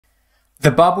The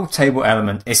bubble table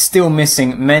element is still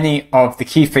missing many of the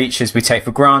key features we take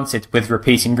for granted with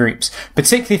repeating groups,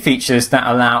 particularly features that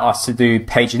allow us to do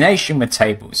pagination with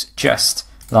tables, just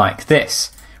like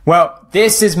this. Well,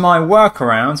 this is my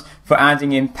workaround for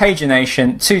adding in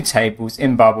pagination to tables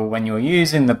in Bubble when you're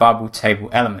using the bubble table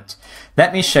element.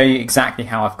 Let me show you exactly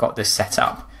how I've got this set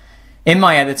up. In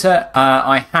my editor,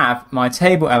 I have my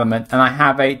table element and I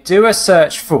have a do a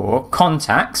search for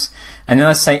contacts, and then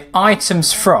I say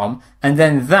items from, and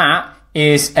then that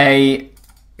is a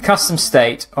custom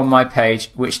state on my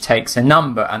page which takes a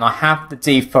number, and I have the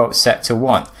default set to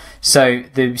 1. So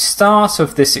the start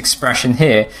of this expression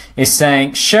here is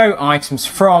saying show items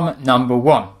from number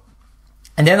 1.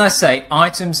 And then I say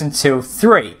items until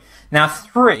 3. Now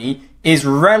 3 is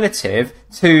relative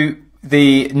to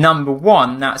the number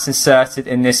 1 that's inserted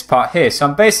in this part here. So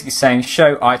I'm basically saying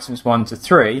show items 1 to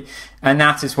 3, and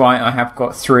that is why I have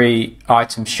got 3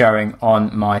 items showing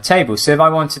on my table. So if I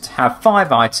wanted to have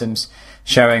 5 items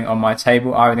showing on my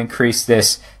table, I would increase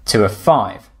this to a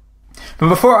 5. But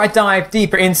before I dive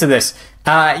deeper into this,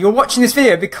 you're watching this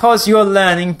video because you're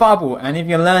learning Bubble, and if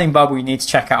you're learning Bubble, you need to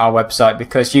check out our website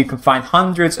because you can find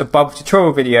hundreds of Bubble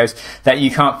tutorial videos that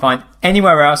you can't find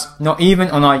anywhere else, not even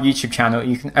on our YouTube channel.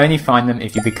 You can only find them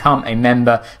if you become a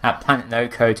member at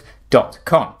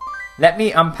planetnocode.com. Let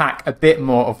me unpack a bit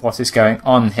more of what is going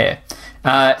on here.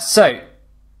 So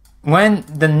when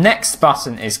the next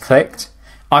button is clicked,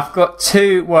 I've got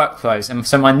 2 workflows, and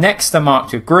so my next are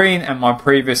marked with green and my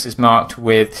previous is marked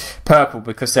with purple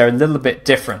because they're a little bit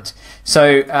different.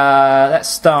 So let's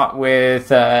start with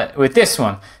this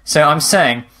one. So I'm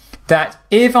saying that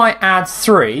if I add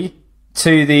 3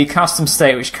 to the custom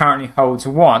state which currently holds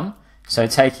 1, so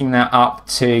taking that up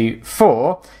to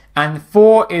 4, and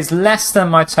 4 is less than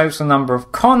my total number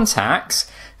of contacts,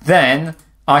 then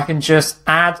I can just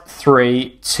add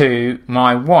 3 to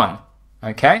my 1,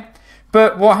 okay?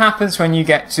 But what happens when you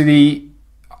get to the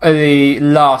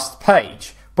last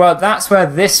page? Well, that's where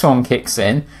this one kicks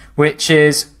in, which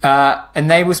is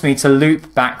enables me to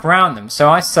loop back around them. So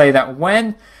I say that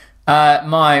when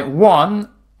my 1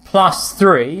 plus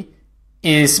 3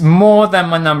 is more than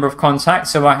my number of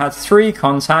contacts, so I had 3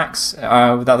 contacts,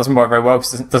 that doesn't work very well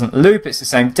because it doesn't loop, it's the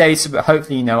same data, but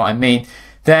hopefully you know what I mean,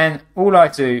 then all I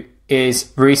do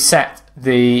is reset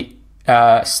the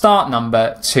start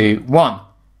number to 1.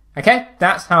 Okay,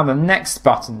 that's how the next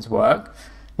buttons work.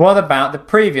 What about the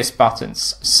previous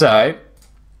buttons? So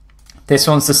this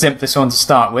one's the simplest one to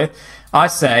start with. I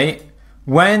say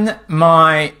when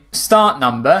my start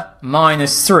number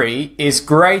minus 3 is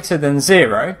greater than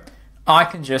 0, I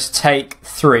can just take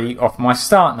 3 off my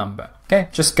start number. Okay,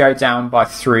 just go down by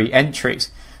 3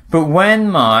 entries. But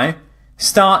when my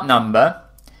start number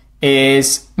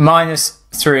is minus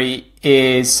 3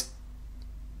 is,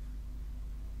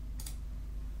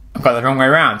 I've got the wrong way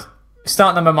around.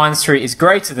 Start number minus 3 is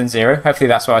greater than 0. Hopefully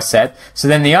that's what I said. So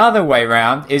then the other way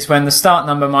around is when the start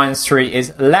number minus 3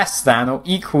 is less than or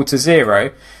equal to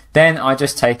 0, then I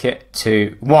just take it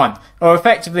to 1. Or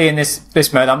effectively in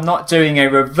this mode, I'm not doing a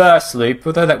reverse loop,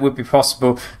 although that would be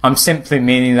possible. I'm simply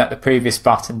meaning that the previous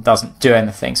button doesn't do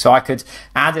anything. So I could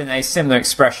add in a similar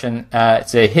expression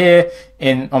to here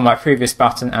on my previous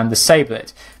button and disable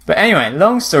it. But anyway,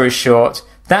 long story short,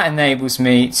 that enables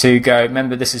me to go,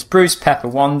 remember this is Bruce Pepper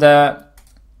Wonder,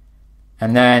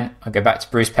 and then I go back to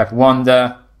Bruce Pepper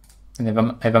Wonder, and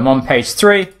if I'm on page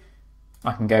 3,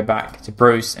 I can go back to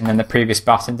Bruce, and then the previous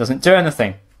button doesn't do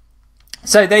anything.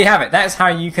 So there you have it. That's how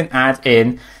you can add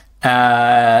in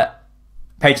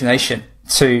pagination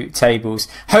to tables.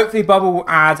 Hopefully Bubble will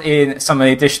add in some of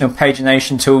the additional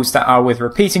pagination tools that are with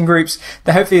repeating groups.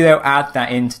 Hopefully they'll add that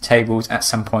into tables at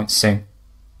some point soon.